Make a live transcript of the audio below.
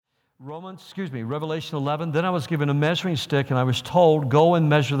Revelation 11. Then I was given a measuring stick, and I was told, go and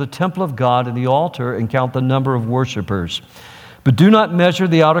measure the temple of God and the altar and count the number of worshipers. But do not measure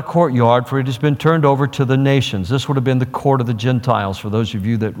the outer courtyard, for it has been turned over to the nations. This would have been the court of the Gentiles, for those of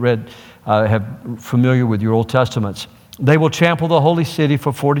you that have familiar with your Old Testaments. They will trample the holy city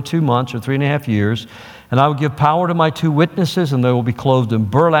for 42 months or 3.5 years, and I will give power to my 2 witnesses, and they will be clothed in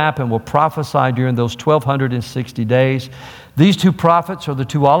burlap and will prophesy during those 1,260 days. These 2 prophets are the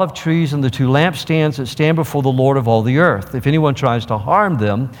 2 olive trees and the 2 lampstands that stand before the Lord of all the earth. If anyone tries to harm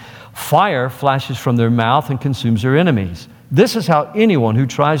them, fire flashes from their mouth and consumes their enemies. This is how anyone who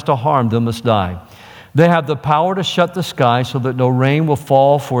tries to harm them must die. They have the power to shut the sky so that no rain will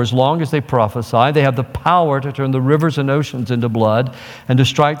fall for as long as they prophesy. They have the power to turn the rivers and oceans into blood and to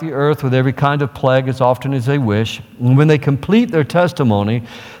strike the earth with every kind of plague as often as they wish. And when they complete their testimony,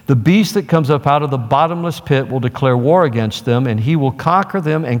 the beast that comes up out of the bottomless pit will declare war against them, and he will conquer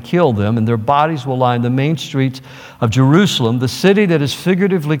them and kill them, and their bodies will lie in the main streets of Jerusalem, the city that is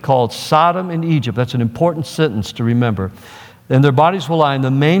figuratively called Sodom and Egypt. That's an important sentence to remember. And their bodies will lie in the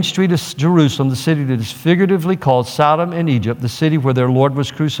main street of Jerusalem, the city that is figuratively called Sodom and Egypt, the city where their Lord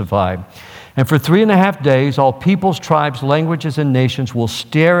was crucified. And for 3.5 days, all peoples, tribes, languages, and nations will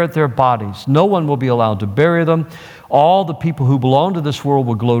stare at their bodies. No one will be allowed to bury them. All the people who belong to this world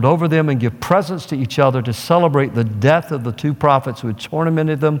will gloat over them and give presents to each other to celebrate the death of the 2 prophets who had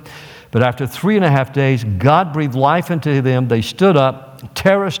tormented them. But after 3.5 days, God breathed life into them. They stood up.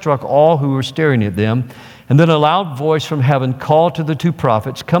 Terror struck all who were staring at them. And then a loud voice from heaven called to the 2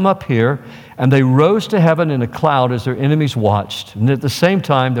 prophets, come up here. And they rose to heaven in a cloud as their enemies watched. And at the same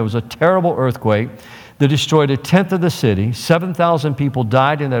time, there was a terrible earthquake that destroyed 1/10 of the city. 7,000 people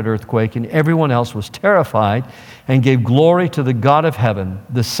died in that earthquake, and everyone else was terrified and gave glory to the God of heaven.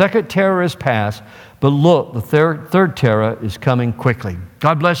 The second terror is past, but look, the third terror is coming quickly.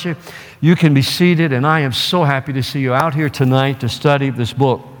 God bless you. You can be seated, and I am so happy to see you out here tonight to study this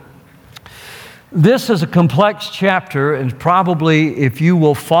book. This is a complex chapter, and probably if you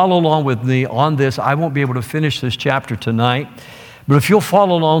will follow along with me on this, I won't be able to finish this chapter tonight. But if you'll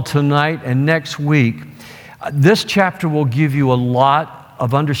follow along tonight and next week, this chapter will give you a lot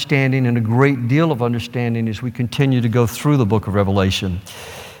of understanding and a great deal of understanding as we continue to go through the book of Revelation.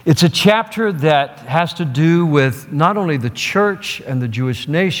 It's a chapter that has to do with not only the church and the Jewish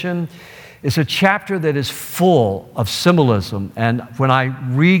nation. It's a chapter that is full of symbolism. And when I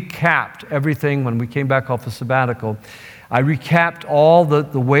recapped everything, when we came back off the sabbatical, I recapped all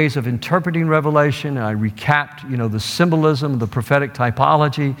the ways of interpreting Revelation, and I recapped, the symbolism, the prophetic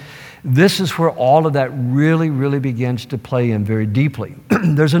typology. This is where all of that really, really begins to play in very deeply.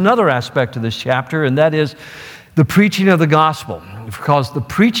 There's another aspect to this chapter, and that is the preaching of the gospel. Because the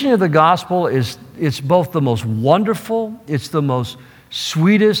preaching of the gospel it's both the most wonderful, it's the most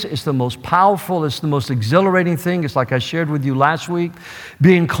sweetest, it's the most powerful, it's the most exhilarating thing. It's like I shared with you last week.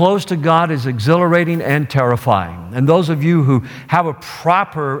 Being close to God is exhilarating and terrifying. And those of you who have a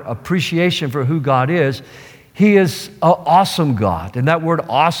proper appreciation for who God is, He is an awesome God. And that word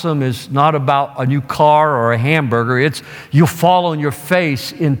awesome is not about a new car or a hamburger. It's you fall on your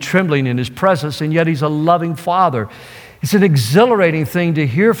face in trembling in His presence, and yet He's a loving Father. It's an exhilarating thing to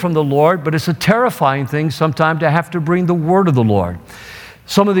hear from the Lord, but it's a terrifying thing sometimes to have to bring the word of the Lord.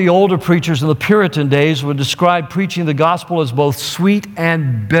 Some of the older preachers in the Puritan days would describe preaching the gospel as both sweet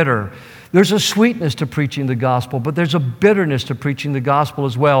and bitter. There's a sweetness to preaching the gospel, but there's a bitterness to preaching the gospel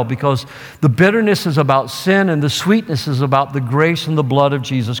as well, because the bitterness is about sin and the sweetness is about the grace and the blood of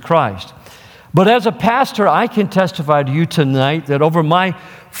Jesus Christ. But as a pastor, I can testify to you tonight that over my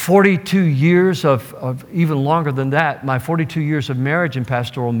 42 years of even longer than that, my 42 years of marriage and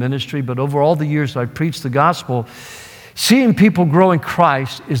pastoral ministry, but over all the years I preached the gospel, seeing people grow in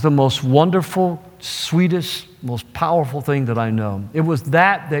Christ is the most wonderful, sweetest, most powerful thing that I know. It was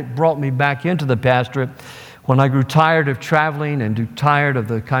that brought me back into the pastorate when I grew tired of traveling and grew tired of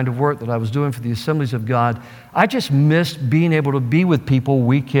the kind of work that I was doing for the Assemblies of God. I just missed being able to be with people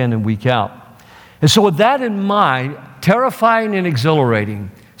week in and week out. And so with that in mind, terrifying and exhilarating,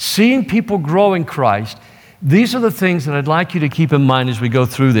 seeing people grow in Christ, these are the things that I'd like you to keep in mind as we go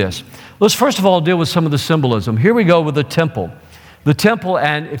through this. Let's first of all deal with some of the symbolism. Here we go with the temple. The temple,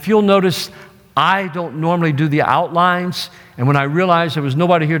 and if you'll notice, I don't normally do the outlines, and when I realized there was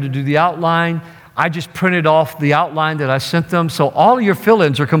nobody here to do the outline, I just printed off the outline that I sent them, so all of your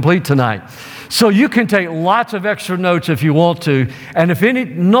fill-ins are complete tonight. So you can take lots of extra notes if you want to. And if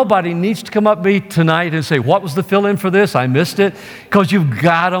nobody needs to come up to me tonight and say, what was the fill-in for this? I missed it. Because you've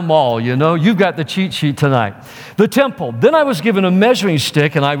got them all, you know. You've got the cheat sheet tonight. The temple. Then I was given a measuring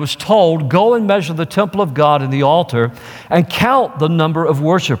stick, and I was told, go and measure the temple of God and the altar, and count the number of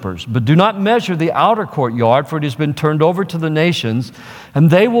worshipers. But do not measure the outer courtyard, for it has been turned over to the nations, and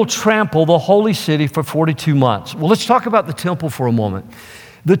they will trample the holy city for 42 months. Well, let's talk about the temple for a moment.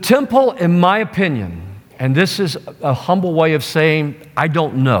 The temple, in my opinion, and this is a humble way of saying I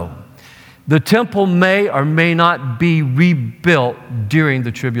don't know, the temple may or may not be rebuilt during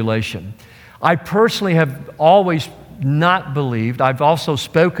the tribulation. I personally have always not believed. I've also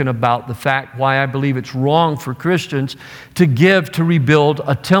spoken about the fact why I believe it's wrong for Christians to give to rebuild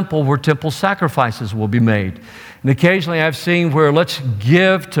a temple where temple sacrifices will be made. And occasionally I've seen where let's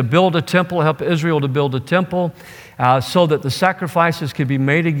give to build a temple, help Israel to build a temple so that the sacrifices can be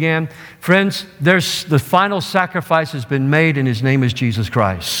made again. Friends, the final sacrifice has been made, and His name is Jesus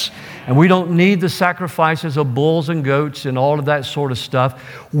Christ. And we don't need the sacrifices of bulls and goats and all of that sort of stuff.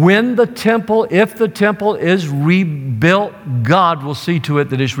 When the temple, if the temple is rebuilt, God will see to it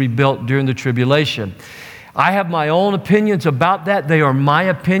that it's rebuilt during the tribulation. I have my own opinions about that. They are my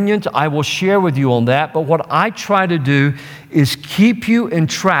opinions. I will share with you on that. But what I try to do is keep you in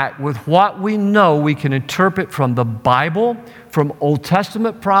track with what we know we can interpret from the Bible, from Old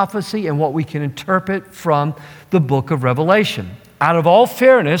Testament prophecy, and what we can interpret from the book of Revelation. Out of all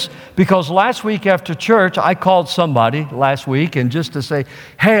fairness, because last week after church, I called somebody last week and just to say,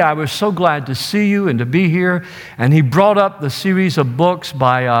 hey, I was so glad to see you and to be here. And he brought up the series of books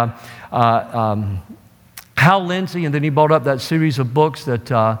by Hal Lindsey, and then he brought up that series of books that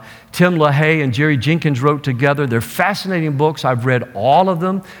Tim LaHaye and Jerry Jenkins wrote together. They're fascinating books. I've read all of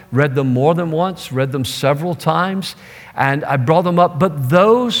them, read them more than once, read them several times, and I brought them up. But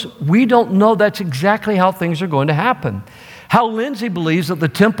those, we don't know that's exactly how things are going to happen. Hal Lindsey believes that the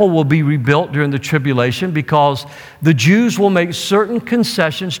temple will be rebuilt during the tribulation because the Jews will make certain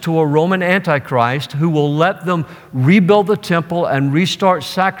concessions to a Roman Antichrist who will let them rebuild the temple and restart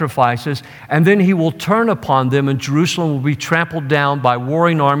sacrifices, and then he will turn upon them, and Jerusalem will be trampled down by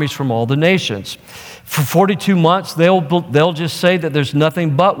warring armies from all the nations. For 42 months, they'll just say that there's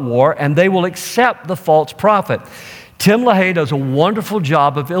nothing but war, and they will accept the false prophet. Tim LaHaye does a wonderful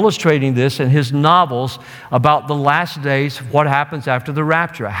job of illustrating this in his novels about the last days, what happens after the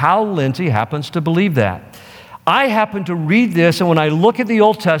rapture. Hal Lindsey happens to believe that. I happen to read this, and when I look at the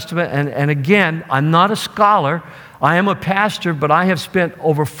Old Testament, and again, I'm not a scholar, I am a pastor, but I have spent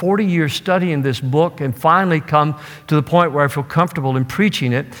over 40 years studying this book and finally come to the point where I feel comfortable in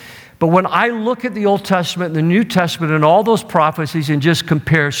preaching it. But when I look at the Old Testament and the New Testament and all those prophecies and just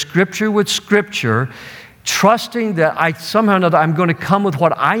compare Scripture with Scripture, trusting that I somehow know that I'm going to come with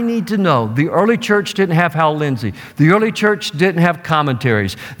what I need to know. The early church didn't have Hal Lindsey. The early church didn't have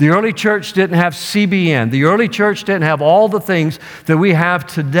commentaries. The early church didn't have CBN. The early church didn't have all the things that we have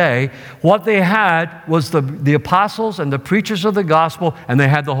today. What they had was the apostles and the preachers of the gospel, and they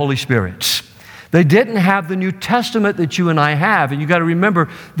had the Holy Spirit. They didn't have the New Testament that you and I have. And you got to remember,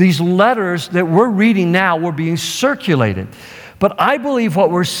 these letters that we're reading now were being circulated. But I believe what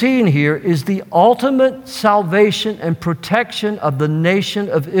we're seeing here is the ultimate salvation and protection of the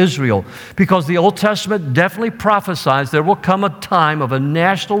nation of Israel. Because the Old Testament definitely prophesies there will come a time of a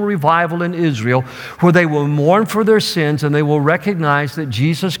national revival in Israel where they will mourn for their sins and they will recognize that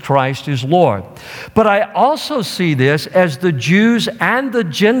Jesus Christ is Lord. But I also see this as the Jews and the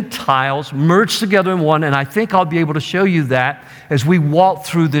Gentiles merged together in one, and I think I'll be able to show you that as we walk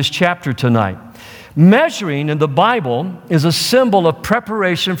through this chapter tonight. Measuring in the Bible is a symbol of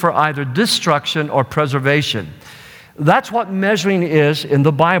preparation for either destruction or preservation. That's what measuring is in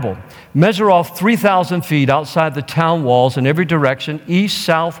the Bible. Measure off 3,000 feet outside the town walls in every direction, east,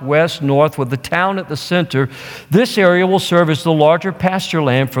 south, west, north, with the town at the center. This area will serve as the larger pasture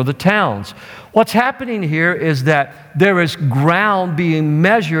land for the towns. What's happening here is that there is ground being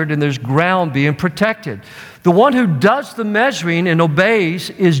measured and there's ground being protected. The one who does the measuring and obeys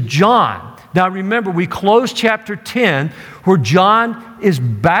is John. Now remember, we closed chapter 10 where John is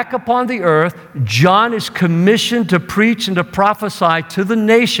back upon the earth. John is commissioned to preach and to prophesy to the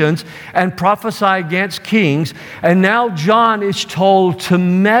nations and prophesy against kings. And now John is told to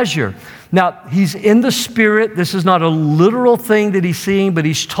measure. Now, he's in the Spirit. This is not a literal thing that he's seeing, but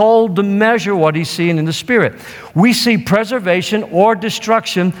he's told to measure what he's seeing in the Spirit. We see preservation or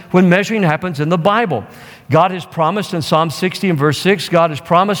destruction when measuring happens in the Bible. God has promised in Psalm 60 and verse 6, God has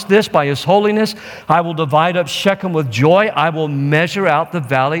promised this by His holiness. I will divide up Shechem with joy. I will measure out the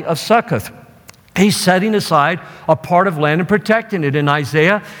valley of Succoth. He's setting aside a part of land and protecting it. In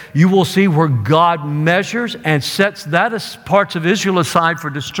Isaiah, you will see where God measures and sets that as parts of Israel aside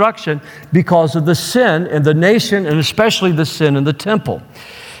for destruction because of the sin in the nation and especially the sin in the temple.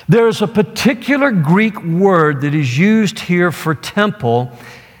 There is a particular Greek word that is used here for temple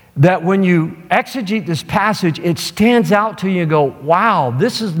that when you exegete this passage, it stands out to you and go, wow,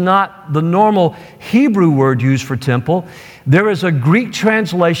 this is not the normal Hebrew word used for temple. There is a Greek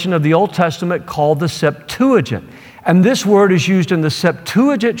translation of the Old Testament called the Septuagint. And this word is used in the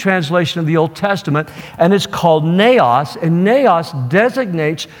Septuagint translation of the Old Testament, and it's called naos. And naos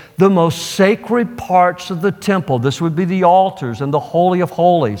designates the most sacred parts of the temple. This would be the altars and the Holy of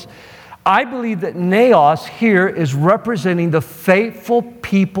Holies. I believe that naos here is representing the faithful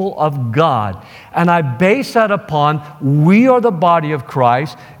people of God. And I base that upon we are the body of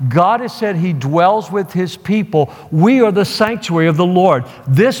Christ. God has said He dwells with His people. We are the sanctuary of the Lord.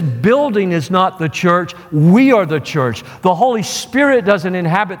 This building is not the church. We are the church. The Holy Spirit doesn't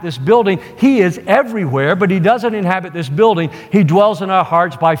inhabit this building. He is everywhere, but He doesn't inhabit this building. He dwells in our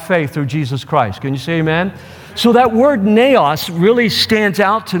hearts by faith through Jesus Christ. Can you say amen? So that word naos really stands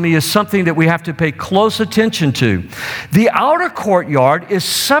out to me as something that we have to pay close attention to. The outer courtyard is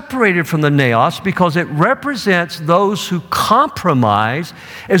separated from the naos because it represents those who compromise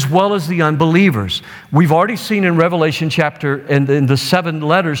as well as the unbelievers. We've already seen in Revelation chapter and in the 7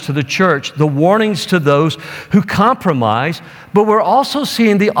 letters to the church, the warnings to those who compromise, but we're also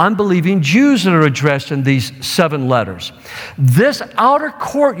seeing the unbelieving Jews that are addressed in these 7 letters. This outer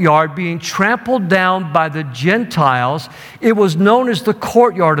courtyard being trampled down by the Gentiles, it was known as the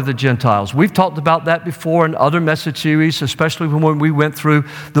courtyard of the Gentiles. We've talked about that before in other message series, especially when we went through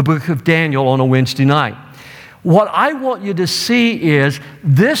the book of Daniel on a Wednesday night. What I want you to see is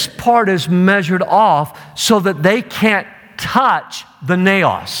this part is measured off so that they can't touch the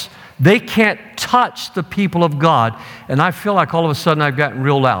naos. They can't touch the people of God. And I feel like all of a sudden I've gotten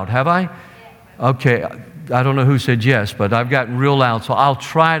real loud. Have I? Okay. I don't know who said yes, but I've gotten real loud, so I'll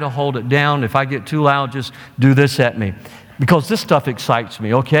try to hold it down. If I get too loud, just do this at me, because this stuff excites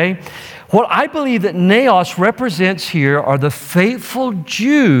me, okay? What I believe that naos represents here are the faithful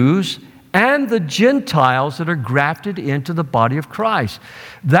Jews and the Gentiles that are grafted into the body of Christ.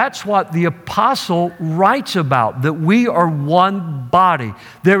 That's what the apostle writes about, that we are one body.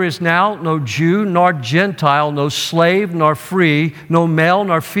 There is now no Jew nor Gentile, no slave nor free, no male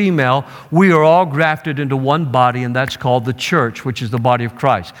nor female. We are all grafted into one body, and that's called the church, which is the body of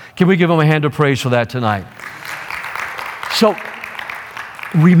Christ. Can we give them a hand of praise for that tonight? So,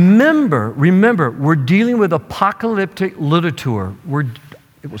 remember, we're dealing with apocalyptic literature.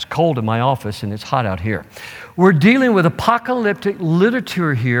 It was cold in my office and it's hot out here. We're dealing with apocalyptic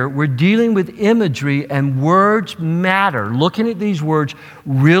literature here. We're dealing with imagery, and words matter. Looking at these words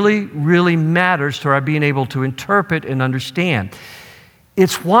really, really matters to our being able to interpret and understand.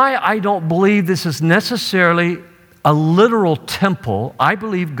 It's why I don't believe this is necessarily a literal temple. I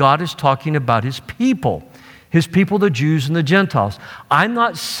believe God is talking about His people, the Jews and the Gentiles. I'm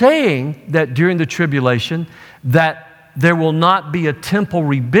not saying that during the tribulation that there will not be a temple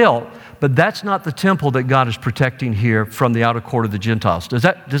rebuilt, but that's not the temple that God is protecting here from the outer court of the Gentiles. Does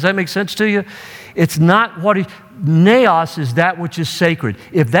that make sense to you? It's not naos is that which is sacred.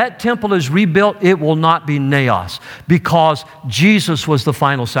 If that temple is rebuilt, it will not be naos, because Jesus was the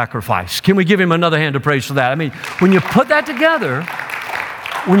final sacrifice. Can we give Him another hand of praise for that? I mean, when you put that together,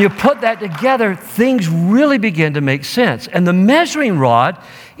 things really begin to make sense. And the measuring rod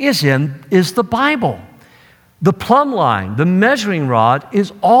is the Bible. The plumb line, the measuring rod,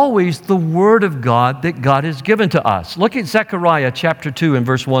 is always the Word of God that God has given to us. Look at Zechariah chapter 2 and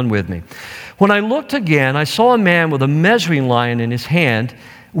verse 1 with me. When I looked again, I saw a man with a measuring line in his hand.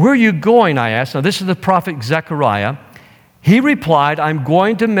 Where are you going? I asked. Now, this is the prophet Zechariah. He replied, I'm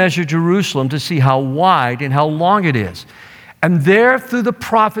going to measure Jerusalem to see how wide and how long it is. And there, through the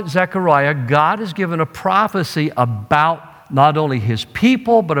prophet Zechariah, God has given a prophecy about not only His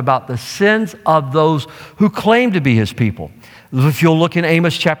people, but about the sins of those who claim to be His people. If you'll look in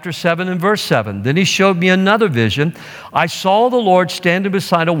Amos chapter 7 and verse 7, then He showed me another vision. I saw the Lord standing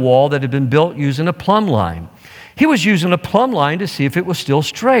beside a wall that had been built using a plumb line. He was using a plumb line to see if it was still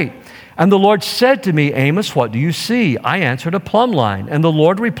straight. And the Lord said to me, Amos, what do you see? I answered, a plumb line. And the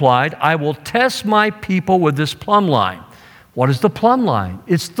Lord replied, I will test my people with this plumb line. What is the plumb line?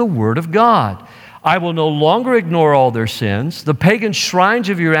 It's the Word of God. I will no longer ignore all their sins. The pagan shrines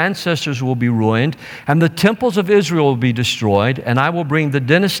of your ancestors will be ruined, and the temples of Israel will be destroyed, and I will bring the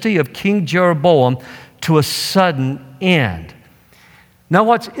dynasty of King Jeroboam to a sudden end. Now,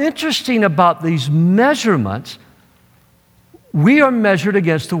 what's interesting about these measurements, we are measured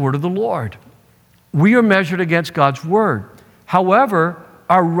against the word of the Lord. We are measured against God's word. However,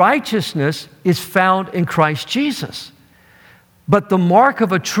 our righteousness is found in Christ Jesus. But the mark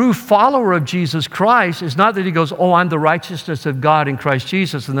of a true follower of Jesus Christ is not that he goes, oh, I'm the righteousness of God in Christ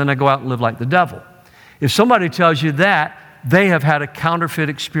Jesus, and then I go out and live like the devil. If somebody tells you that, they have had a counterfeit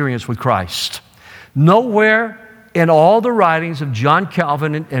experience with Christ. Nowhere in all the writings of John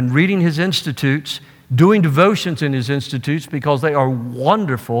Calvin and reading his institutes, doing devotions in his institutes because they are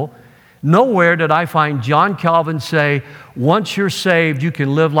wonderful, nowhere did I find John Calvin say, once you're saved, you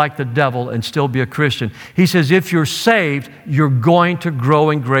can live like the devil and still be a Christian. He says, if you're saved, you're going to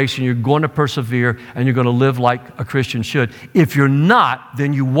grow in grace and you're going to persevere and you're going to live like a Christian should. If you're not,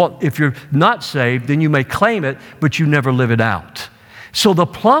 then you won't. If you're not saved, then you may claim it, but you never live it out. So the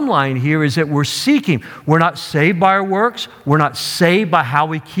plumb line here is that we're seeking. We're not saved by our works. We're not saved by how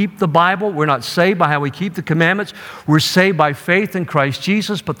we keep the Bible. We're not saved by how we keep the commandments. We're saved by faith in Christ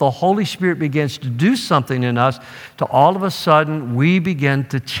Jesus, but the Holy Spirit begins to do something in us to all of a sudden we begin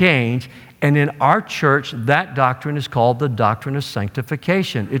to change. And in our church, that doctrine is called the doctrine of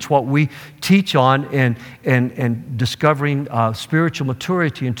sanctification. It's what we teach on in discovering spiritual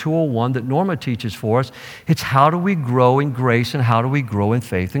maturity in 201 that Norma teaches for us. It's how do we grow in grace and how do we grow in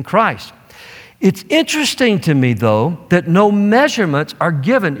faith in Christ. It's interesting to me, though, that no measurements are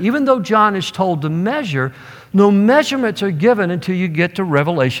given. Even though John is told to measure, no measurements are given until you get to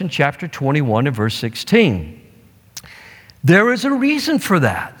Revelation chapter 21 and verse 16. There is a reason for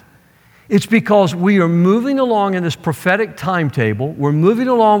that. It's because we are moving along in this prophetic timetable. We're moving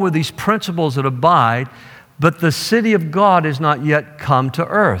along with these principles that abide, but the city of God has not yet come to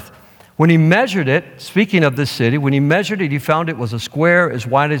earth. When he measured it, speaking of this city, when he measured it, he found it was a square as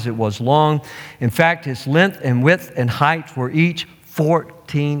wide as it was long. In fact, its length and width and height were each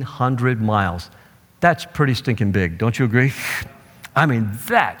 1,400 miles. That's pretty stinking big, don't you agree? I mean,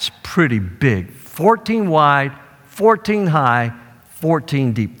 that's pretty big. 14 wide, 14 high,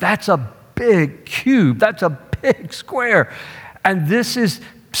 14 deep. That's a big cube. That's a big square. And this is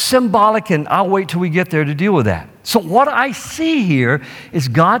symbolic, and I'll wait till we get there to deal with that. So what I see here is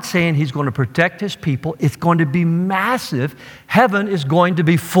God saying he's going to protect his people. It's going to be massive. Heaven is going to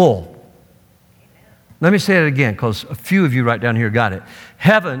be full. Let me say it again, because a few of you right down here got it.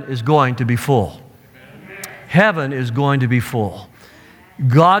 Heaven is going to be full. Heaven is going to be full.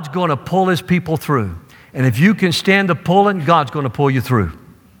 God's going to pull his people through. And if you can stand the pulling, God's going to pull you through.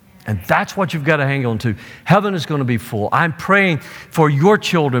 And that's what you've got to hang on to. Heaven is going to be full. I'm praying for your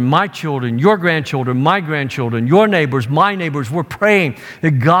children, your grandchildren, my grandchildren, your neighbors, my neighbors. We're praying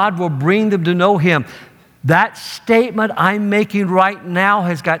that God will bring them to know him. That statement I'm making right now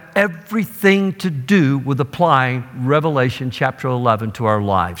has got everything to do with applying Revelation chapter 11 to our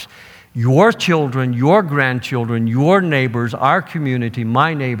lives. Your children, your grandchildren, your neighbors, our community,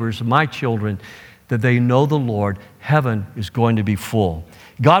 my neighbors, my children, that they know the Lord, heaven is going to be full.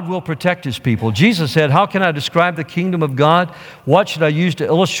 God will protect his people. Jesus said, how can I describe the kingdom of God? What should I use to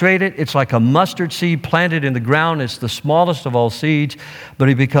illustrate it? It's like a mustard seed planted in the ground. It's the smallest of all seeds, but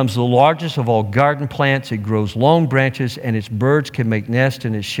it becomes the largest of all garden plants. It grows long branches, and its birds can make nests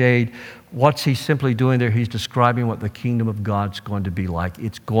in its shade. What's he simply doing there? He's describing what the kingdom of God's going to be like.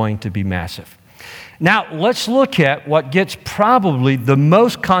 It's going to be massive. Now, let's look at what gets probably the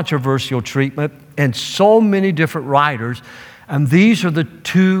most controversial treatment in so many different writers, and these are the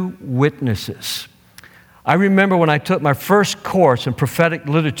two witnesses. I remember when I took my first course in prophetic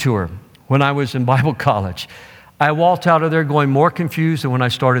literature when I was in Bible college, I walked out of there going more confused than when I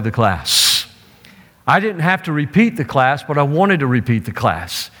started the class. I didn't have to repeat the class, but I wanted to repeat the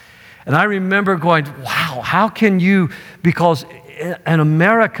class. And I remember going, wow, how can you, because in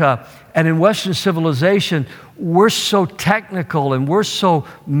America and in Western civilization, we're so technical and we're so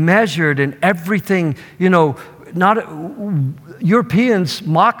measured and everything, Europeans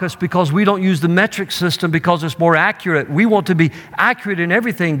mock us because we don't use the metric system because it's more accurate. We want to be accurate in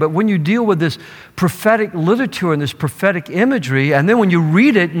everything, but when you deal with this prophetic literature and this prophetic imagery, and then when you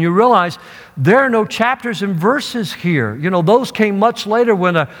read it and you realize there are no chapters and verses here. Those came much later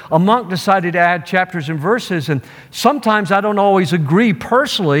when a monk decided to add chapters and verses, and sometimes I don't always agree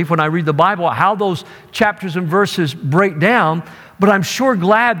personally when I read the Bible how those chapters and verses break down. But I'm sure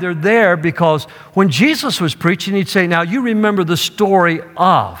glad they're there, because when Jesus was preaching, he'd say, now you remember the story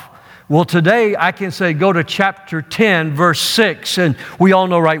of. Well, today I can say, go to chapter 10, verse 6, and we all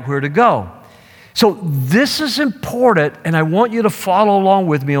know right where to go. So this is important, and I want you to follow along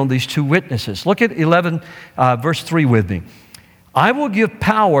with me on these two witnesses. Look at 11, verse 3 with me. I will give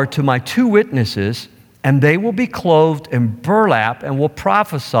power to my two witnesses, and they will be clothed in burlap and will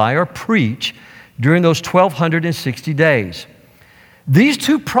prophesy or preach during those 1,260 days. These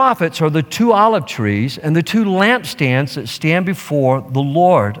two prophets are the two olive trees and the two lampstands that stand before the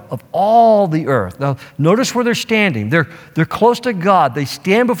Lord of all the earth. Now, notice where they're standing. They're close to God. They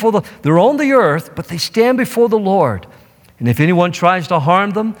stand before they're on the earth, but they stand before the Lord. And if anyone tries to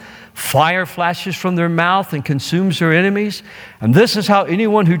harm them, fire flashes from their mouth and consumes their enemies. And this is how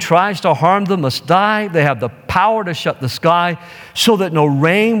anyone who tries to harm them must die. They have the power to shut the sky so that no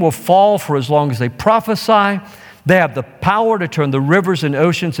rain will fall for as long as they prophesy. They have the power to turn the rivers and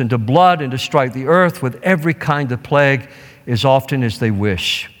oceans into blood and to strike the earth with every kind of plague as often as they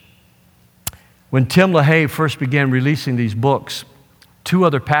wish. When Tim LaHaye first began releasing these books, two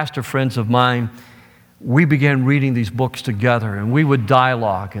other pastor friends of mine, we began reading these books together, and we would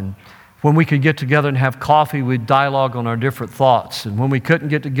dialogue. And when we could get together and have coffee, we'd dialogue on our different thoughts. And when we couldn't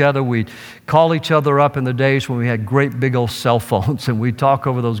get together, we'd call each other up in the days when we had great big old cell phones, and we'd talk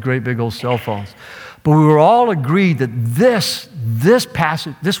over those great big old cell phones. But we were all agreed that this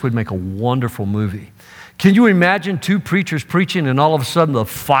passage, this would make a wonderful movie. Can you imagine two preachers preaching and all of a sudden the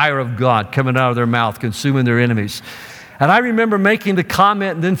fire of God coming out of their mouth, consuming their enemies? And I remember making the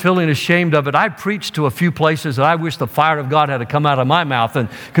comment and then feeling ashamed of it. I preached to a few places that I wish the fire of God had to come out of my mouth and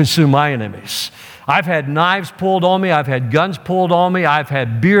consume my enemies. I've had knives pulled on me. I've had guns pulled on me. I've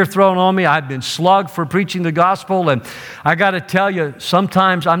had beer thrown on me. I've been slugged for preaching the gospel. And I got to tell you,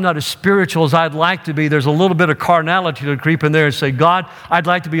 sometimes I'm not as spiritual as I'd like to be. There's a little bit of carnality to creep in there and say, God, I'd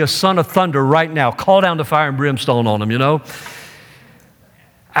like to be a son of thunder right now. Call down the fire and brimstone on them, you know?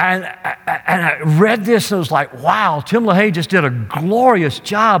 And I read this and it was like, wow, Tim LaHaye just did a glorious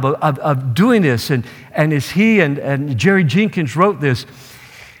job of doing this. And as he and Jerry Jenkins wrote this.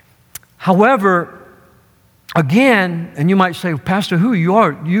 However, again, and you might say, Pastor, who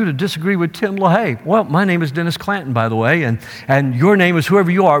are you to disagree with Tim LaHaye? Well, my name is Dennis Clanton, by the way, and your name is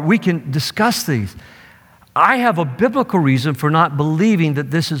whoever you are. We can discuss these. I have a biblical reason for not believing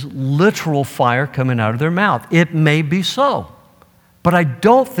that this is literal fire coming out of their mouth. It may be so. But I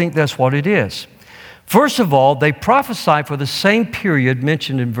don't think that's what it is. First of all, they prophesy for the same period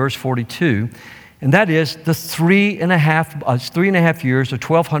mentioned in verse 42, and that is the 3.5 years or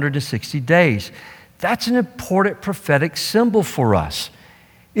 1,260 days. That's an important prophetic symbol for us.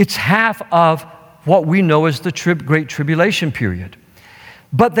 It's half of what we know as the Great Tribulation period.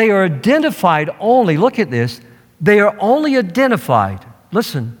 But they are identified only, look at this, they are only identified,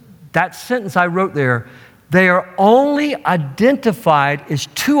 listen, that sentence I wrote there, they are only identified as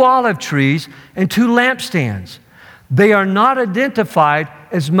two olive trees and two lampstands. They are not identified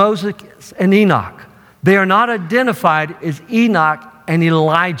as Moses and Enoch. They are not identified as Enoch and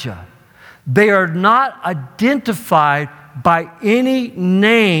Elijah. They are not identified by any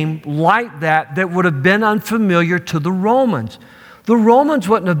name like that would have been unfamiliar to the Romans. The Romans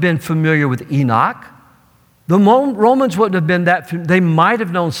wouldn't have been familiar with Enoch. The Romans wouldn't have been that. They might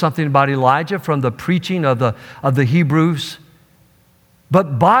have known something about Elijah from the preaching of the Hebrews.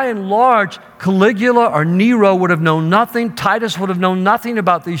 But by and large, Caligula or Nero would have known nothing. Titus would have known nothing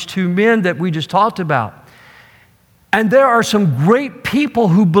about these two men that we just talked about. And there are some great people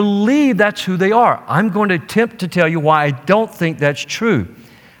who believe that's who they are. I'm going to attempt to tell you why I don't think that's true.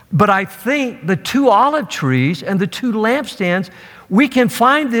 But I think the two olive trees and the two lampstands, we can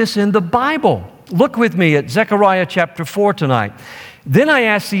find this in the Bible. Look with me at Zechariah chapter 4 tonight. Then I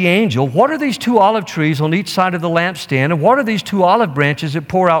asked the angel, what are these two olive trees on each side of the lampstand? And what are these two olive branches that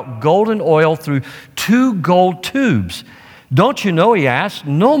pour out golden oil through two gold tubes? Don't you know, he asked.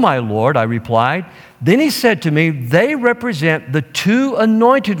 No, my Lord, I replied. Then he said to me, they represent the two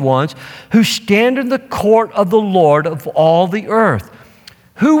anointed ones who stand in the court of the Lord of all the earth.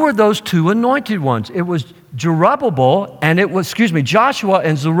 Who were those two anointed ones? It was Joshua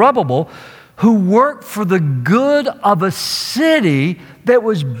and Zerubbabel, who worked for the good of a city that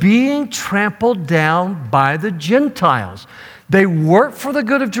was being trampled down by the Gentiles. They worked for the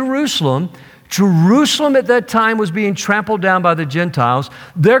good of Jerusalem. Jerusalem at that time was being trampled down by the Gentiles.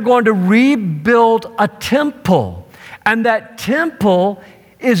 They're going to rebuild a temple. And that temple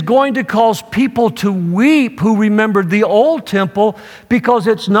is going to cause people to weep who remembered the old temple, because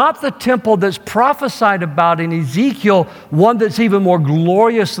it's not the temple that's prophesied about in Ezekiel, one that's even more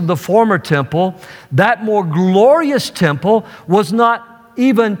glorious than the former temple. That more glorious temple was not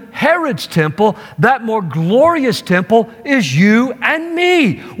even Herod's temple. That more glorious temple is you and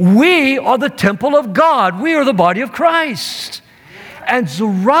me. We are the temple of God. We are the body of Christ. And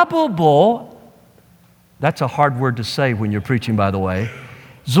Zerubbabel, that's a hard word to say when you're preaching, by the way.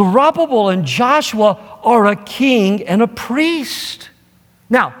 Zerubbabel and Joshua are a king and a priest.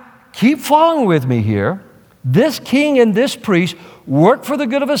 Now, keep following with me here. This king and this priest work for the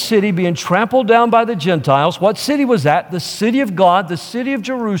good of a city being trampled down by the Gentiles. What city was that? The city of God, the city of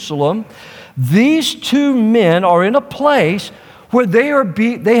Jerusalem. These two men are in a place where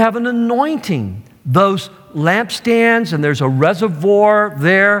they have an anointing. Those lampstands, and there's a reservoir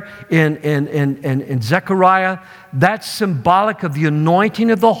there in Zechariah. That's symbolic of the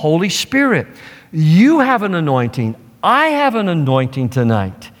anointing of the Holy Spirit. You have an anointing. I have an anointing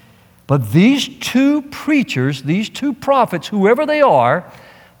tonight. But these two preachers, these two prophets, whoever they are,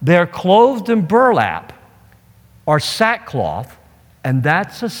 they're clothed in burlap or sackcloth, and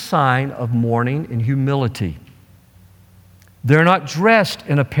that's a sign of mourning and humility. They're not dressed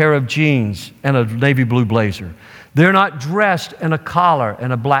in a pair of jeans and a navy blue blazer. They're not dressed in a collar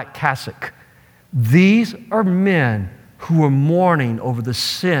and a black cassock. These are men who are mourning over the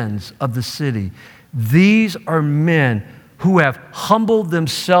sins of the city. These are men who have humbled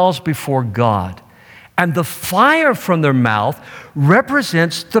themselves before God. And the fire from their mouth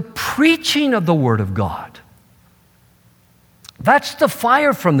represents the preaching of the Word of God. That's the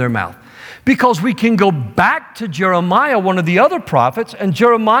fire from their mouth. Because we can go back to Jeremiah, one of the other prophets, and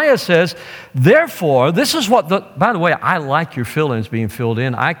Jeremiah says, therefore, this is what by the way, I like your fill-ins being filled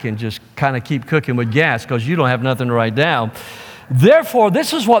in. I can just kind of keep cooking with gas because you don't have nothing to write down. Therefore,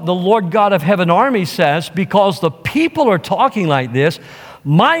 this is what the Lord God of heaven army says, because the people are talking like this,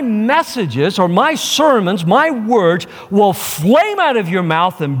 my messages or my sermons, my words will flame out of your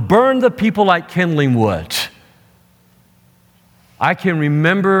mouth and burn the people like kindling wood. I can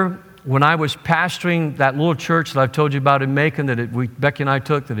remember when I was pastoring that little church that I've told you about in Macon that Becky and I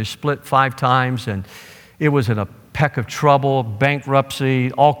took, that is split 5 times, and it was in a peck of trouble,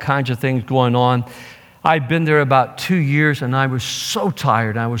 bankruptcy, all kinds of things going on. I'd been there about 2 years, and I was so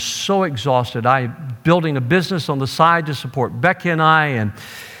tired. I was so exhausted. Building a business on the side to support Becky and I, and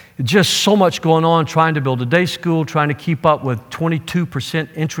just so much going on, trying to build a day school, trying to keep up with 22%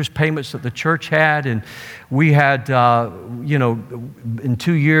 interest payments that the church had. And we had, in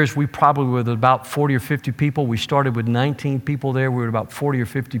 2 years, we probably were about 40 or 50 people. We started with 19 people there. We were about 40 or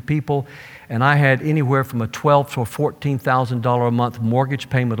 50 people. And I had anywhere from a $12,000 to a $14,000 a month mortgage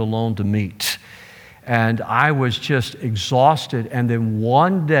payment alone to meet. And I was just exhausted. And then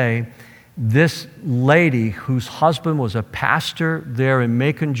one day, this lady whose husband was a pastor there in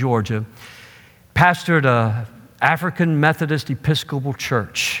Macon, Georgia, pastored an African Methodist Episcopal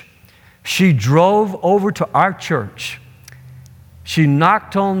church. She drove over to our church. She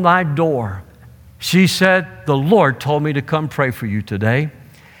knocked on my door. She said, the Lord told me to come pray for you today.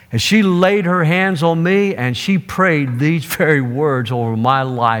 And she laid her hands on me and she prayed these very words over my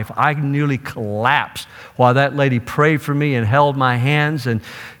life. I nearly collapsed while that lady prayed for me and held my hands. And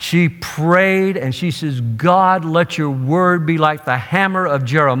she prayed and she says, God, let your word be like the hammer of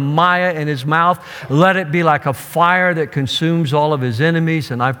Jeremiah in his mouth. Let it be like a fire that consumes all of his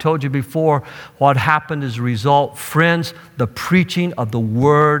enemies. And I've told you before what happened as a result. Friends, the preaching of the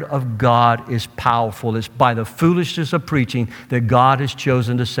word of God is powerful. It's by the foolishness of preaching that God has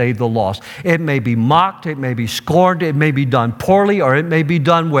chosen to save the lost. It may be mocked, it may be scorned, it may be done poorly, or it may be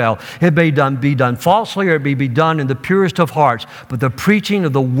done well. It may be done falsely, or it may be done in the purest of hearts. But the preaching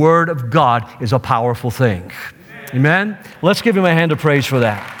of the Word of God is a powerful thing. Amen? Let's give him a hand of praise for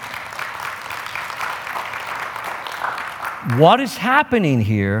that. What is happening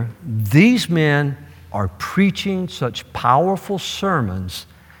here, these men are preaching such powerful sermons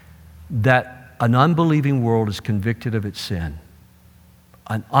that an unbelieving world is convicted of its sin.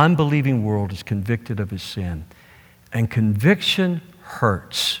 An unbelieving world is convicted of its sin. And conviction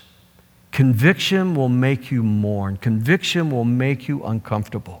hurts. Conviction will make you mourn. Conviction will make you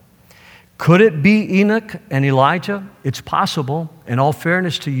uncomfortable. Could it be Enoch and Elijah? It's possible. In all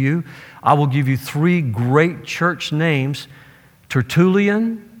fairness to you, I will give you 3 great church names.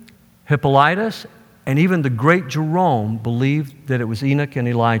 Tertullian, Hippolytus, and even the great Jerome believed that it was Enoch and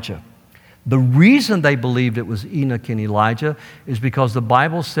Elijah. The reason they believed it was Enoch and Elijah is because the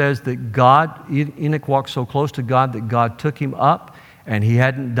Bible says that Enoch walked so close to God that God took him up and he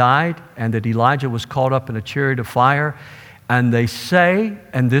hadn't died, and that Elijah was caught up in a chariot of fire. And they say,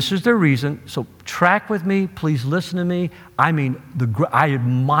 and this is their reason, so track with me, please listen to me. I mean, I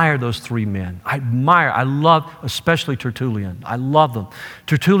admire those 3 men. I love especially Tertullian. I love them.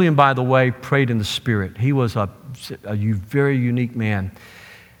 Tertullian, by the way, prayed in the Spirit. He was a very unique man.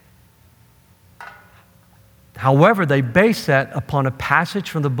 However, they base that upon a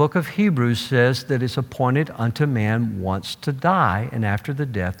passage from the book of Hebrews says that it's appointed unto man once to die, and after the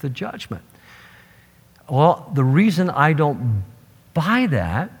death, the judgment. Well, the reason I don't buy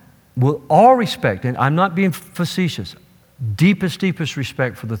that, with all respect, and I'm not being facetious, deepest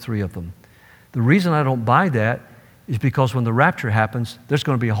respect for the 3 of them. The reason I don't buy that is because when the rapture happens, there's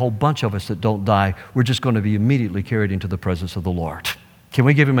going to be a whole bunch of us that don't die. We're just going to be immediately carried into the presence of the Lord. Can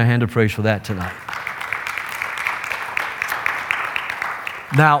we give him a hand of praise for that tonight?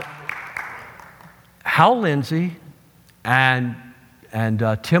 Now, Hal Lindsey and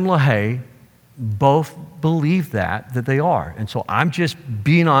Tim LaHaye both believe that they are. And so I'm just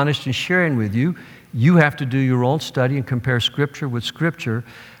being honest and sharing with you. You have to do your own study and compare Scripture with Scripture.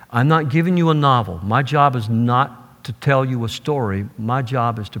 I'm not giving you a novel. My job is not to tell you a story. My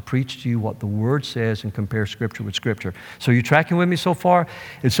job is to preach to you what the Word says and compare Scripture with Scripture. So you tracking with me so far?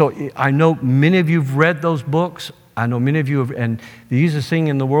 And so I know many of you have read those books. I know many of you have, and the easiest thing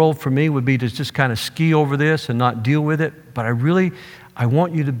in the world for me would be to just kind of ski over this and not deal with it. But I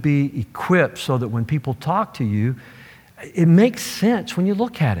want you to be equipped so that when people talk to you, it makes sense when you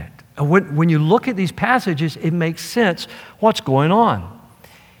look at it. When you look at these passages, it makes sense what's going on.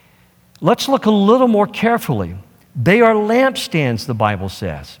 Let's look a little more carefully. They are lampstands, the Bible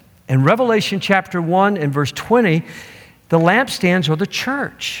says. In Revelation chapter 1 and verse 20, the lampstands are the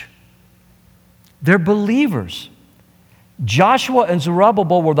church. They're believers. Joshua and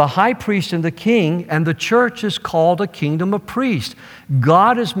Zerubbabel were the high priest and the king, and the church is called a kingdom of priests.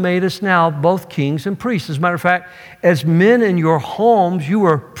 God has made us now both kings and priests. As a matter of fact, as men in your homes, you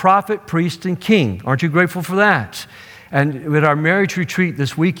are prophet, priest, and king. Aren't you grateful for that? And at our marriage retreat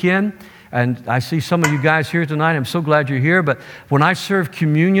this weekend, and I see some of you guys here tonight. I'm so glad you're here. But when I served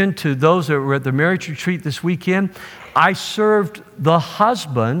communion to those that were at the marriage retreat this weekend, I served the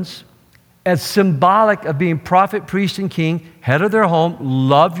husbands as symbolic of being prophet, priest, and king, head of their home.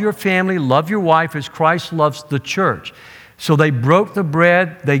 Love your family, love your wife as Christ loves the church. So they broke the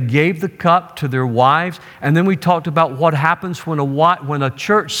bread, they gave the cup to their wives, and then we talked about what happens when a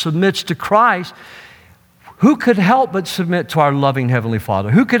church submits to Christ. Who could help but submit to our loving Heavenly Father?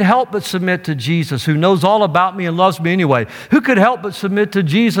 Who could help but submit to Jesus, who knows all about me and loves me anyway? Who could help but submit to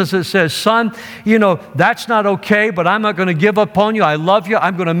Jesus that says, son, that's not okay, but I'm not going to give up on you. I love you.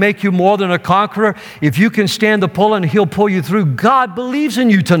 I'm going to make you more than a conqueror. If you can stand the pulling, He'll pull you through. God believes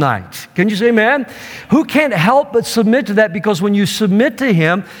in you tonight. Can you say amen? Who can't help but submit to that? Because when you submit to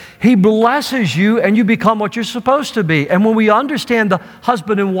Him, He blesses you and you become what you're supposed to be. And when we understand the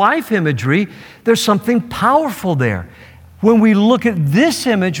husband and wife imagery, there's something powerful there. When we look at this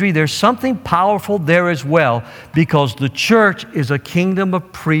imagery, there's something powerful there as well, because the church is a kingdom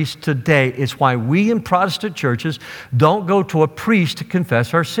of priests today. It's why we in Protestant churches don't go to a priest to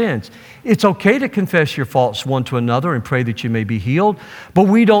confess our sins. It's okay to confess your faults one to another and pray that you may be healed, but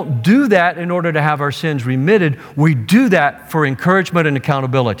we don't do that in order to have our sins remitted. We do that for encouragement and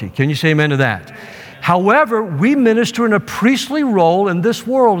accountability. Can you say amen to that? However, we minister in a priestly role in this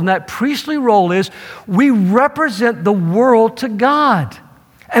world, and that priestly role is we represent the world to God.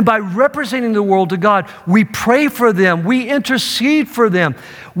 And by representing the world to God, we pray for them, we intercede for them,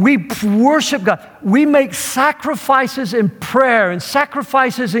 we worship God, we make sacrifices in prayer and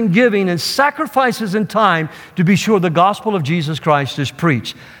sacrifices in giving and sacrifices in time to be sure the gospel of Jesus Christ is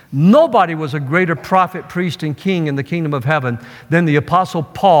preached. Nobody was a greater prophet, priest, and king in the kingdom of heaven than the Apostle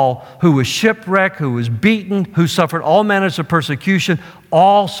Paul, who was shipwrecked, who was beaten, who suffered all manners of persecution,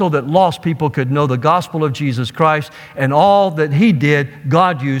 all so that lost people could know the gospel of Jesus Christ. And all that he did,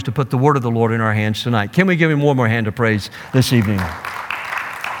 God used to put the word of the Lord in our hands tonight. Can we give him one more hand of praise this evening?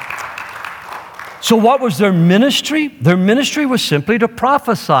 So what was their ministry? Their ministry was simply to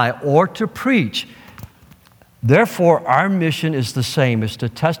prophesy or to preach. Therefore, our mission is the same, is to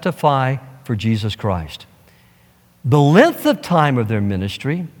testify for Jesus Christ. The length of time of their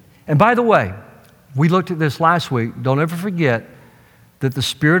ministry, and by the way, we looked at this last week. Don't ever forget that the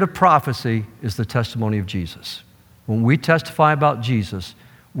spirit of prophecy is the testimony of Jesus. When we testify about Jesus,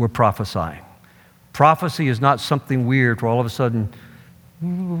 we're prophesying. Prophecy is not something weird where all of a sudden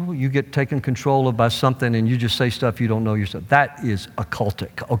you get taken control of by something and you just say stuff you don't know yourself. That is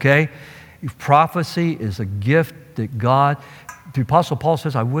occultic, okay? Prophecy is a gift that God, the Apostle Paul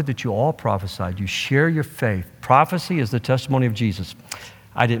says, I would that you all prophesied. You share your faith. Prophecy is the testimony of Jesus.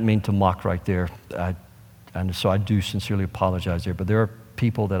 I didn't mean to mock right there. And so I do sincerely apologize there. But there are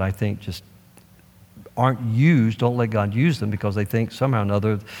people that I think just aren't used, don't let God use them because they think somehow or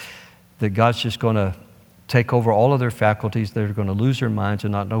another that God's just going to take over all of their faculties. They're going to lose their minds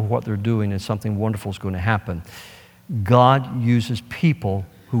and not know what they're doing, and something wonderful is going to happen. God uses people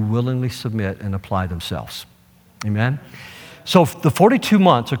who willingly submit and apply themselves. Amen? So the 42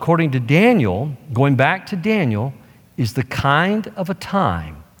 months, according to Daniel, going back to Daniel, is the kind of a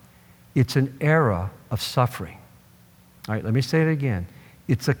time, it's an era of suffering. All right, let me say it again.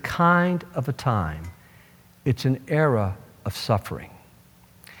 It's a kind of a time. It's an era of suffering.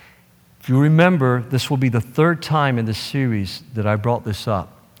 If you remember, this will be the third time in this series that I brought this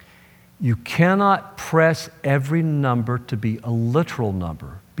up. You cannot press every number to be a literal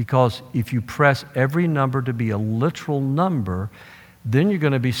number, because if you press every number to be a literal number, then you're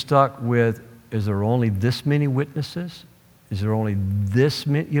going to be stuck with, is there only this many witnesses? Is there only this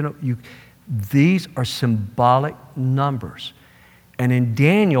many? These are symbolic numbers. And in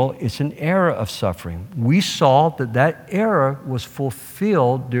Daniel, it's an era of suffering. We saw that era was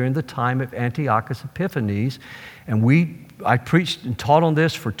fulfilled during the time of Antiochus Epiphanes. And I preached and taught on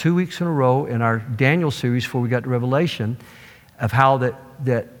this for 2 weeks in a row in our Daniel series before we got to Revelation, of how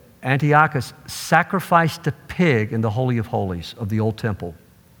that Antiochus sacrificed a pig in the Holy of Holies of the old temple.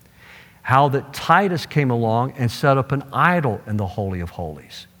 How that Titus came along and set up an idol in the Holy of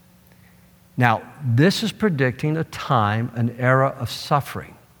Holies. Now, this is predicting a time, an era of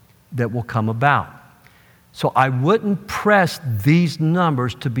suffering that will come about. So I wouldn't press these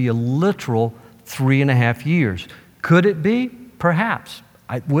numbers to be a literal 3.5 years. Could it be? Perhaps.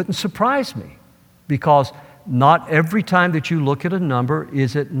 It wouldn't surprise me, because not every time that you look at a number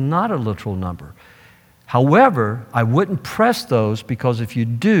is it not a literal number. However, I wouldn't press those, because if you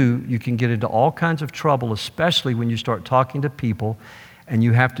do, you can get into all kinds of trouble, especially when you start talking to people and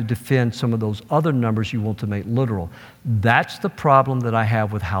you have to defend some of those other numbers you want to make literal. That's the problem that I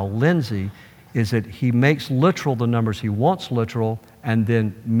have with Hal Lindsey, is that he makes literal the numbers he wants literal and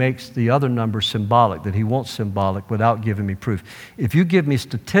then makes the other numbers symbolic that he wants symbolic without giving me proof. If you give me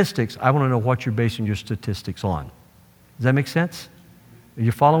statistics, I want to know what you're basing your statistics on. Does that make sense? Are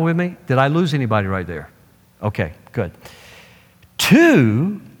you following with me? Did I lose anybody right there? Okay, good.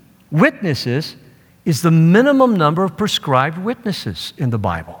 2 witnesses is the minimum number of prescribed witnesses in the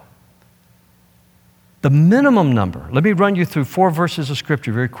Bible. The minimum number. Let me run you through 4 verses of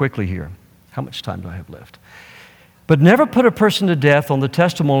Scripture very quickly here. How much time do I have left? But never put a person to death on the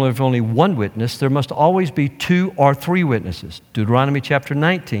testimony of only one witness. There must always be 2 or 3 witnesses. Deuteronomy chapter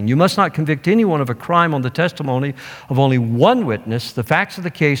 19. You must not convict anyone of a crime on the testimony of only one witness. The facts of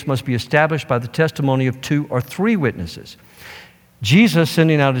the case must be established by the testimony of 2 or 3 witnesses. Jesus,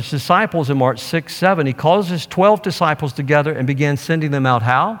 sending out his disciples in Mark 6:7, he calls his 12 disciples together and began sending them out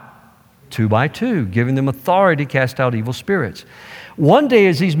how? 2 by 2, giving them authority to cast out evil spirits. One day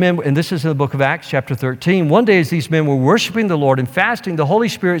as these men, and this is in the book of Acts chapter 13, one day as these men were worshiping the Lord and fasting, the Holy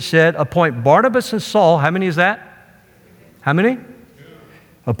Spirit said, appoint Barnabas and Saul. How many is that? How many? 2.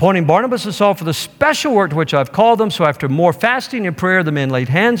 Appointing Barnabas and Saul for the special work to which I've called them. So after more fasting and prayer, the men laid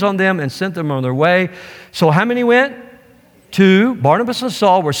hands on them and sent them on their way. So how many went? 2, Barnabas and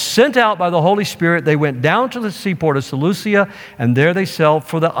Saul were sent out by the Holy Spirit. They went down to the seaport of Seleucia, and there they sailed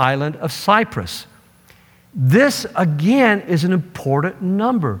for the island of Cyprus. This, again, is an important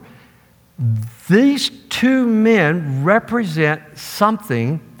number. These 2 men represent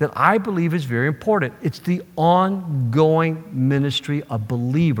something that I believe is very important. It's the ongoing ministry of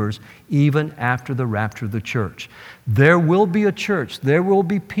believers even after the rapture of the church. There will be a church. There will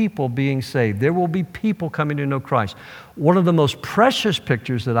be people being saved. There will be people coming to know Christ. One of the most precious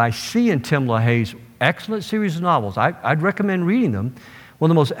pictures that I see in Tim LaHaye's excellent series of novels, I'd recommend reading them.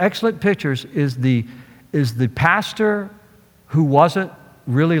 One of the most excellent pictures is the pastor who wasn't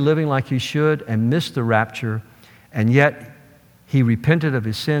really living like he should and missed the rapture, and yet he repented of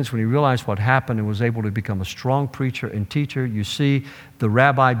his sins when he realized what happened and was able to become a strong preacher and teacher. You see the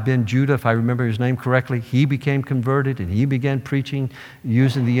Rabbi Ben Judah, if I remember his name correctly, he became converted and he began preaching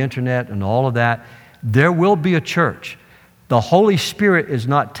using the internet and all of that. There will be a church. The Holy Spirit is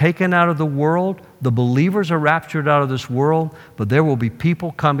not taken out of the world. The believers are raptured out of this world, but there will be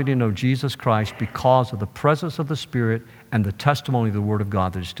people coming to know Jesus Christ because of the presence of the Spirit and the testimony of the Word of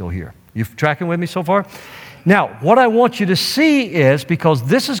God that is still here. You tracking with me so far? Now, what I want you to see is, because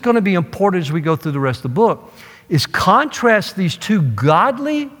this is going to be important as we go through the rest of the book, is contrast these 2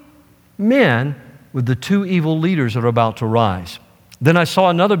 godly men with the 2 evil leaders that are about to rise. Then I saw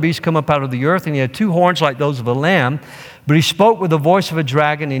another beast come up out of the earth, and he had 2 horns like those of a lamb, but he spoke with the voice of a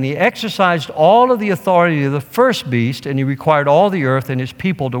dragon, and he exercised all of the authority of the first beast, and he required all the earth and its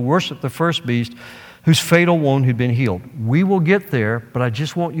people to worship the first beast, whose fatal wound had been healed. We will get there, but I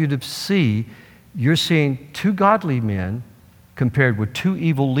just want you to see, you're seeing 2 godly men compared with 2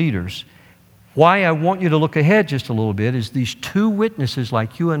 evil leaders. Why I want you to look ahead just a little bit is these 2 witnesses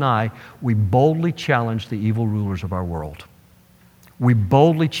like you and I, we boldly challenge the evil rulers of our world. We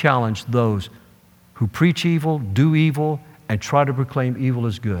boldly challenge those who preach evil, do evil, and try to proclaim evil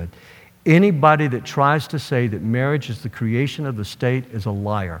as good. Anybody that tries to say that marriage is the creation of the state is a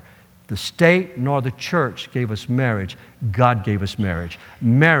liar. The state nor the church gave us marriage. God gave us marriage.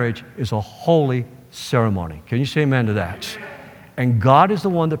 Marriage is a holy ceremony. Can you say amen to that? And God is the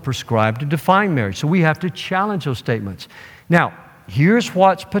one that prescribed and defined marriage. So we have to challenge those statements. Now, here's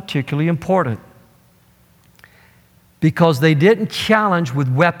what's particularly important. Because they didn't challenge with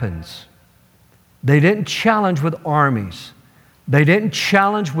weapons. They didn't challenge with armies. They didn't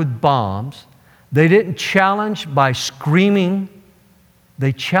challenge with bombs. They didn't challenge by screaming.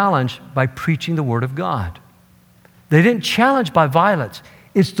 They challenged by preaching the Word of God. They didn't challenge by violence.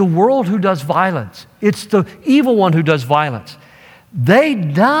 It's the world who does violence. It's the evil one who does violence. They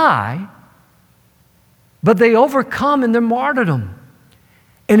die, but they overcome in their martyrdom.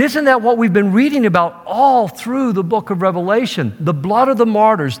 And isn't that what we've been reading about all through the book of Revelation? The blood of the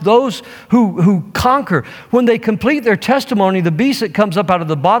martyrs, those who conquer. When they complete their testimony, the beast that comes up out of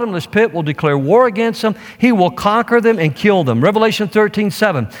the bottomless pit will declare war against them. He will conquer them and kill them. Revelation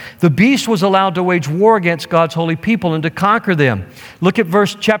 13:7. The beast was allowed to wage war against God's holy people and to conquer them. Look at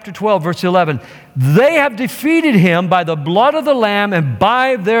chapter 12, verse 11. They have defeated him by the blood of the Lamb and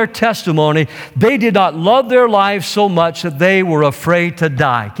by their testimony. They did not love their lives so much that they were afraid to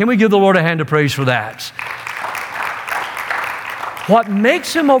die. Can we give the Lord a hand of praise for that? What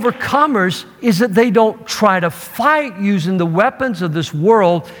makes them overcomers is that they don't try to fight using the weapons of this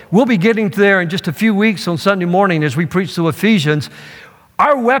world. We'll be getting there in just a few weeks on Sunday morning as we preach through Ephesians.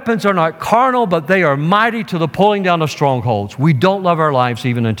 Our weapons are not carnal, but they are mighty to the pulling down of strongholds. We don't love our lives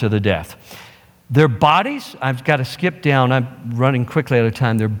even unto the death. Their bodies, I've got to skip down, I'm running quickly out of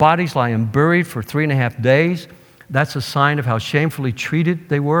time. Their bodies lie buried for 3.5 days. That's a sign of how shamefully treated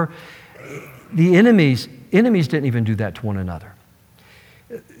they were. The enemies didn't even do that to one another.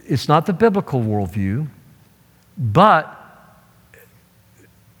 It's not the biblical worldview, but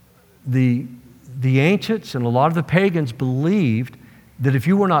the ancients and a lot of the pagans believed that if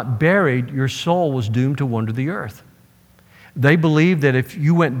you were not buried, your soul was doomed to wander the earth. They believed that if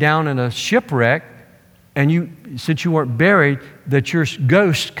you went down in a shipwreck and since you weren't buried, that your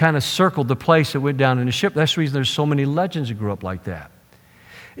ghost kind of circled the place that went down in the ship. That's the reason there's so many legends that grew up like that.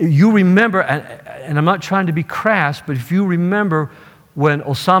 You remember, and I'm not trying to be crass, but if you remember when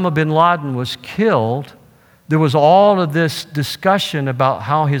Osama bin Laden was killed, there was all of this discussion about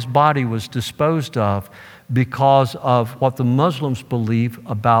how his body was disposed of because of what the Muslims believe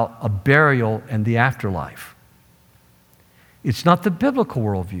about a burial and the afterlife. It's not the biblical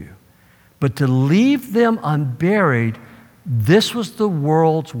worldview. But to leave them unburied, this was the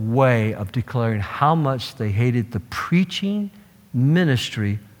world's way of declaring how much they hated the preaching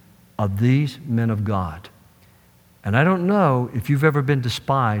ministry of these men of God. And I don't know if you've ever been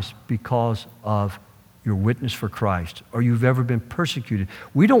despised because of your witness for Christ or you've ever been persecuted.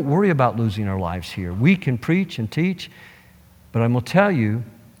 We don't worry about losing our lives here. We can preach and teach, but I'm going to tell you,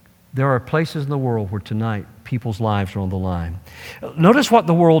 there are places in the world where tonight people's lives are on the line. Notice what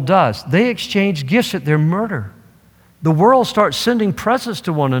the world does. They exchange gifts at their murder. The world starts sending presents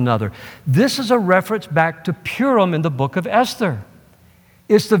to one another. This is a reference back to Purim in the book of Esther.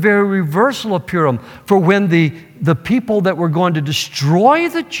 It's the very reversal of Purim. For when the people that were going to destroy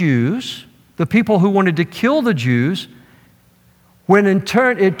the Jews, the people who wanted to kill the Jews, when in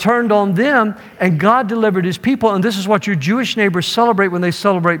turn it turned on them and God delivered His people, and this is what your Jewish neighbors celebrate when they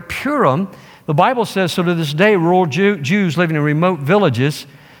celebrate Purim. The Bible says, so to this day, rural Jews living in remote villages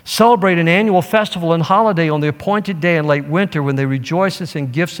celebrate an annual festival and holiday on the appointed day in late winter when they rejoice and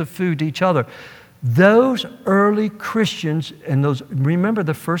send gifts of food to each other. Those early Christians, and remember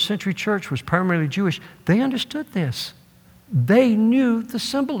the first century church was primarily Jewish, they understood this. They knew the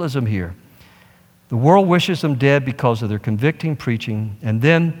symbolism here. The world wishes them dead because of their convicting preaching, and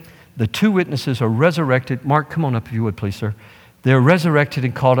then the two witnesses are resurrected. Mark, come on up if you would, please, sir. They're resurrected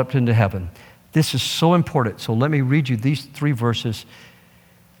and caught up into heaven. This is so important, so let me read you these 3 verses.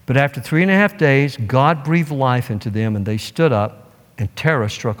 But after 3.5 days, God breathed life into them, and they stood up, and terror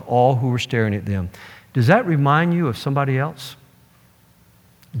struck all who were staring at them. Does that remind you of somebody else?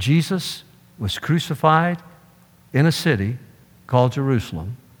 Jesus was crucified in a city called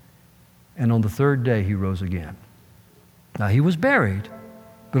Jerusalem, and on the 3rd day, He rose again. Now, He was buried,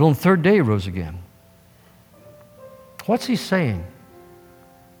 but on the 3rd day, He rose again. What's He saying?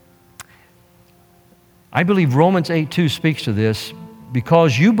 I believe Romans 8:2 speaks to this.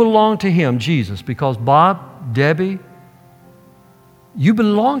 Because you belong to Him, Jesus, because Bob, Debbie, you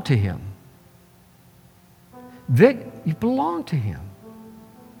belong to Him. Vic, you belong to Him.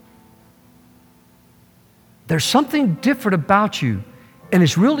 There's something different about you, and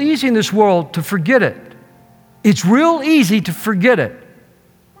it's real easy in this world to forget it. It's real easy to forget it.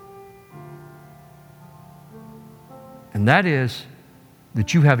 And that is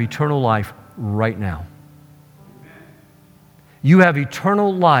that you have eternal life right now. You have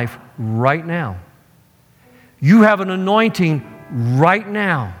eternal life right now. You have an anointing right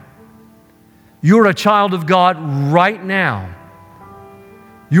now. You're a child of God right now.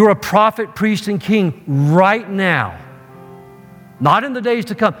 You're a prophet, priest, and king right now. Not in the days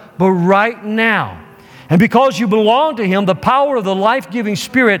to come, but right now. And because you belong to Him, the power of the life-giving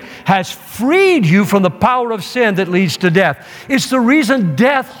Spirit has freed you from the power of sin that leads to death. It's the reason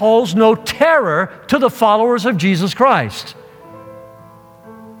death holds no terror to the followers of Jesus Christ.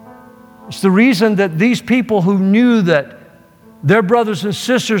 It's the reason that these people who knew that their brothers and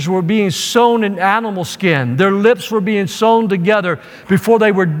sisters were being sewn in animal skin, their lips were being sewn together before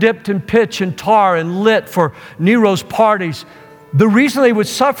they were dipped in pitch and tar and lit for Nero's parties. The reason they would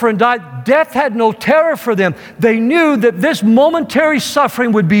suffer and die, death had no terror for them. They knew that this momentary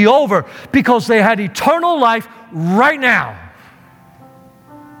suffering would be over because they had eternal life right now.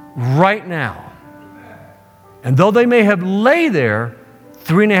 Right now. And though they may have lay there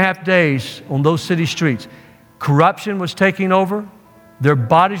 3.5 days on those city streets, corruption was taking over. Their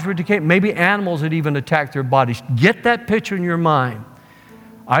bodies were decaying. Maybe animals had even attacked their bodies. Get that picture in your mind.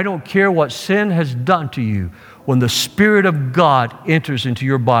 I don't care what sin has done to you. When the Spirit of God enters into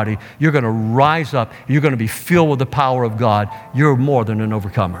your body, you're going to rise up. You're going to be filled with the power of God. You're more than an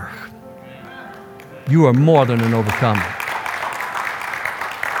overcomer. You are more than an overcomer.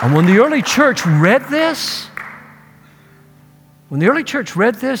 And when the early church read this,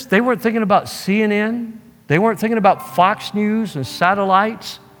 they weren't thinking about CNN. They weren't thinking about Fox News and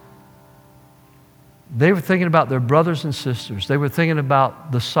satellites. They were thinking about their brothers and sisters. They were thinking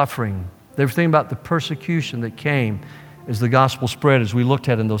about the suffering. They were thinking about the persecution that came as the gospel spread, as we looked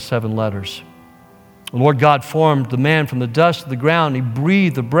at in those 7 letters. The Lord God formed the man from the dust of the ground. He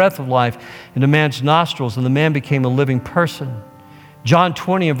breathed the breath of life into man's nostrils, and the man became a living person. John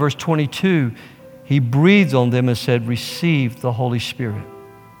 20 and verse 22, He breathed on them and said, receive the Holy Spirit.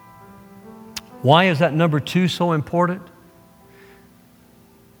 Why is that number 2 so important?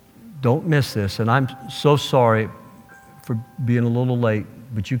 Don't miss this, and I'm so sorry for being a little late,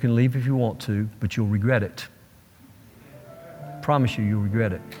 but you can leave if you want to, but you'll regret it. I promise you, you'll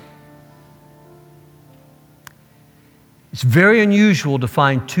regret it. It's very unusual to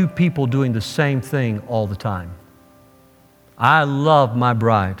find 2 people doing the same thing all the time. I love my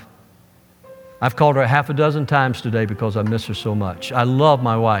bride. I've called her 6 times today because I miss her so much. I love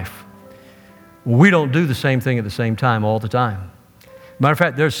my wife. We don't do the same thing at the same time all the time. Matter of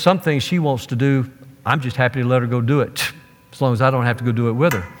fact, there's some things she wants to do. I'm just happy to let her go do it, as long as I don't have to go do it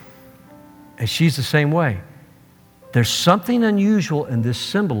with her. And she's the same way. There's something unusual in this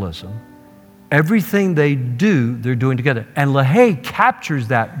symbolism. Everything they do, they're doing together. And LaHaye captures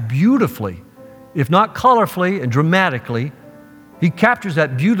that beautifully, if not colorfully and dramatically. He captures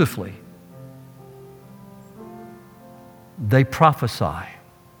that beautifully. They prophesy.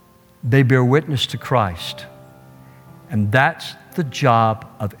 They bear witness to Christ. And that's the job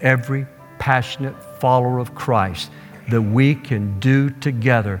of every passionate follower of Christ that we can do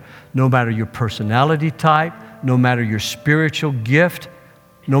together, no matter your personality type, no matter your spiritual gift,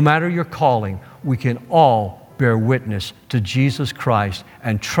 no matter your calling. We can all bear witness to Jesus Christ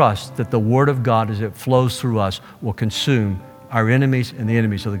and trust that the Word of God, as it flows through us, will consume our enemies and the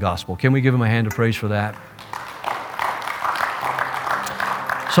enemies of the gospel. Can we give Him a hand of praise for that?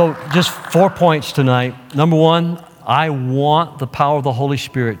 So just 4 points tonight. Number 1, I want the power of the Holy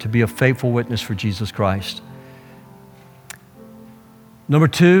Spirit to be a faithful witness for Jesus Christ. Number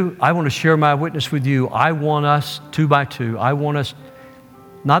 2, I want to share my witness with you. I want us 2 by 2. I want us,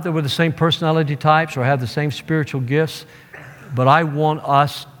 not that we're the same personality types or have the same spiritual gifts, but I want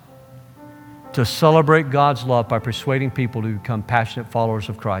us to celebrate God's love by persuading people to become passionate followers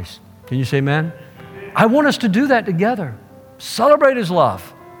of Christ. Can you say amen? I want us to do that together. Celebrate His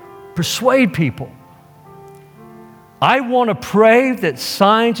love. Persuade people. I want to pray that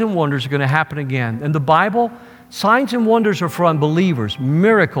signs and wonders are going to happen again. In the Bible, signs and wonders are for unbelievers.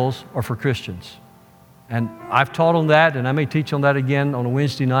 Miracles are for Christians. And I've taught on that, and I may teach on that again on a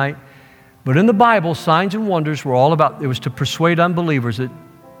Wednesday night. But in the Bible, signs and wonders were all about, it was to persuade unbelievers that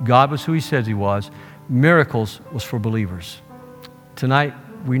God was who He says He was. Miracles was for believers. Tonight,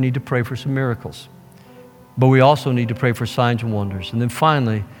 we need to pray for some miracles. But we also need to pray for signs and wonders. And then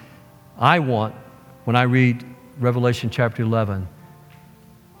finally, I want, when I read Revelation chapter 11,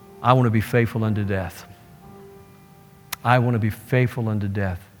 I want to be faithful unto death. I want to be faithful unto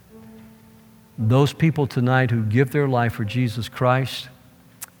death. Those people tonight who give their life for Jesus Christ,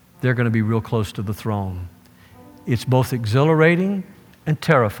 they're going to be real close to the throne. It's both exhilarating and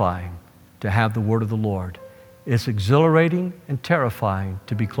terrifying to have the word of the Lord. It's exhilarating and terrifying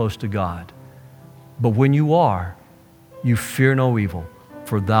to be close to God. But when you are, you fear no evil,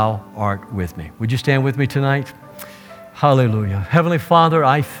 for thou art with me. Would you stand with me tonight? Hallelujah. Heavenly Father,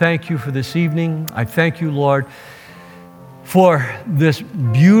 I thank you for this evening. I thank you, Lord, for this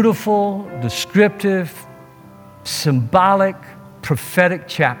beautiful, descriptive, symbolic, prophetic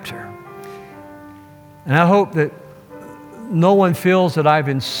chapter. And I hope that no one feels that I've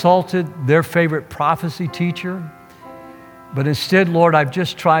insulted their favorite prophecy teacher, but instead, Lord, I've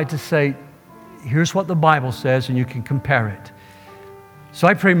just tried to say, here's what the Bible says, and you can compare it. So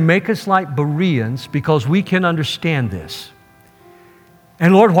I pray, make us like Bereans, because we can understand this.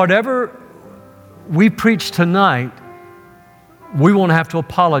 And Lord, whatever we preach tonight, we won't have to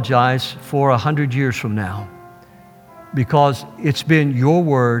apologize for 100 years from now, because it's been your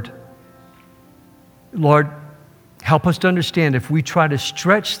word. Lord, help us to understand if we try to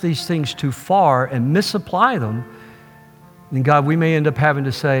stretch these things too far and misapply them, then God, we may end up having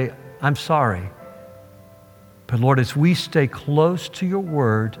to say, I'm sorry. But Lord, as we stay close to your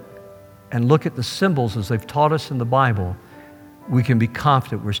word and look at the symbols as they've taught us in the Bible, we can be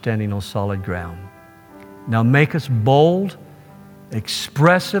confident we're standing on solid ground. Now make us bold,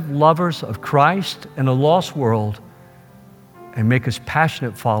 expressive lovers of Christ and a lost world, and make us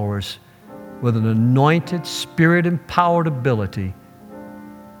passionate followers with an anointed, Spirit-empowered ability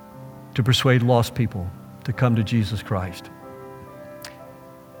to persuade lost people to come to Jesus Christ.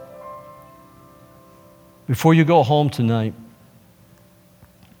 Before you go home tonight,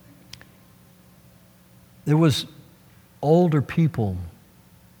 there was older people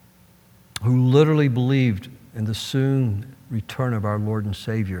who literally believed in the soon return of our Lord and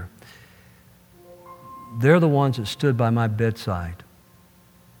Savior. They're the ones that stood by my bedside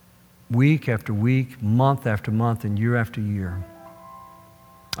week after week, month after month, and year after year.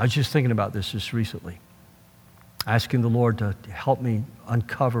 I was just thinking about this just recently, asking the Lord to help me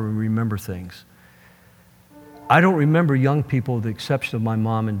uncover and remember things. I don't remember young people with the exception of my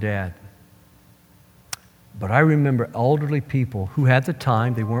mom and dad. But I remember elderly people who had the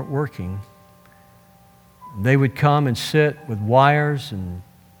time, they weren't working. They would come and sit with wires and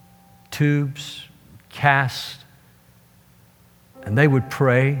tubes, casts, and they would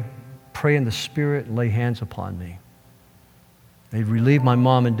pray in the Spirit and lay hands upon me. They'd relieve my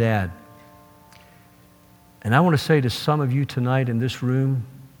mom and dad. And I want to say to some of you tonight in this room,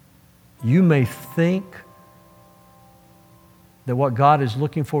 you may think that what God is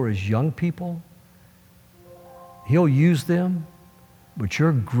looking for is young people. He'll use them, but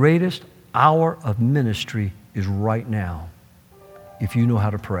your greatest hour of ministry is right now if you know how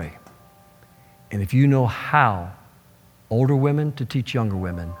to pray. And if you know how older women to teach younger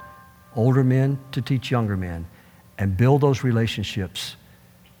women, older men to teach younger men, and build those relationships,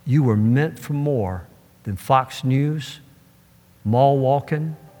 you were meant for more than Fox News, mall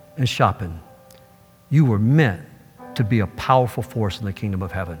walking, and shopping. You were meant to be a powerful force in the kingdom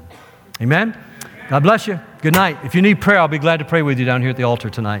of heaven. Amen? God bless you. Good night. If you need prayer, I'll be glad to pray with you down here at the altar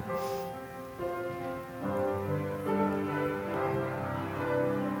tonight.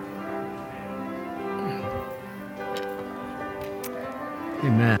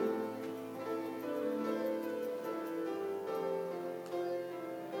 Amen.